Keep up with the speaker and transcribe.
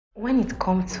When it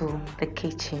comes to the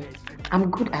kitchen, I'm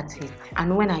good at it,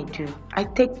 and when I do, I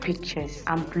take pictures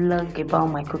and blog about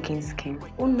my cooking skills.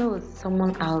 Who knows,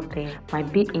 someone out there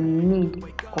might be in need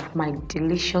of my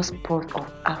delicious pot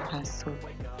of afan soup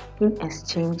in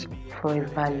exchange for a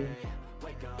value.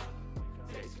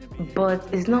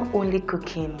 But it's not only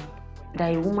cooking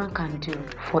that a woman can do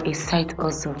for a side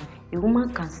hustle. A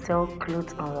woman can sell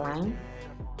clothes online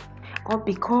or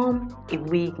become a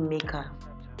wig maker,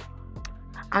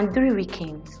 and during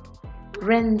weekends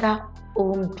render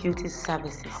home beauty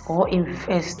services or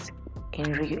invest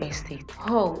in real estate.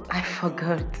 Oh, I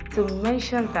forgot to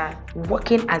mention that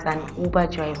working as an Uber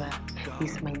driver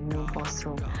is my new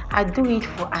hustle. I do it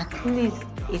for at least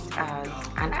 8 hours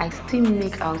and I still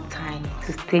make out time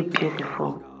to stay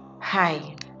beautiful.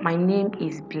 Hi, my name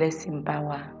is Blessing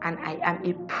Bawa and I am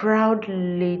a proud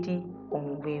lady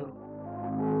on wheel.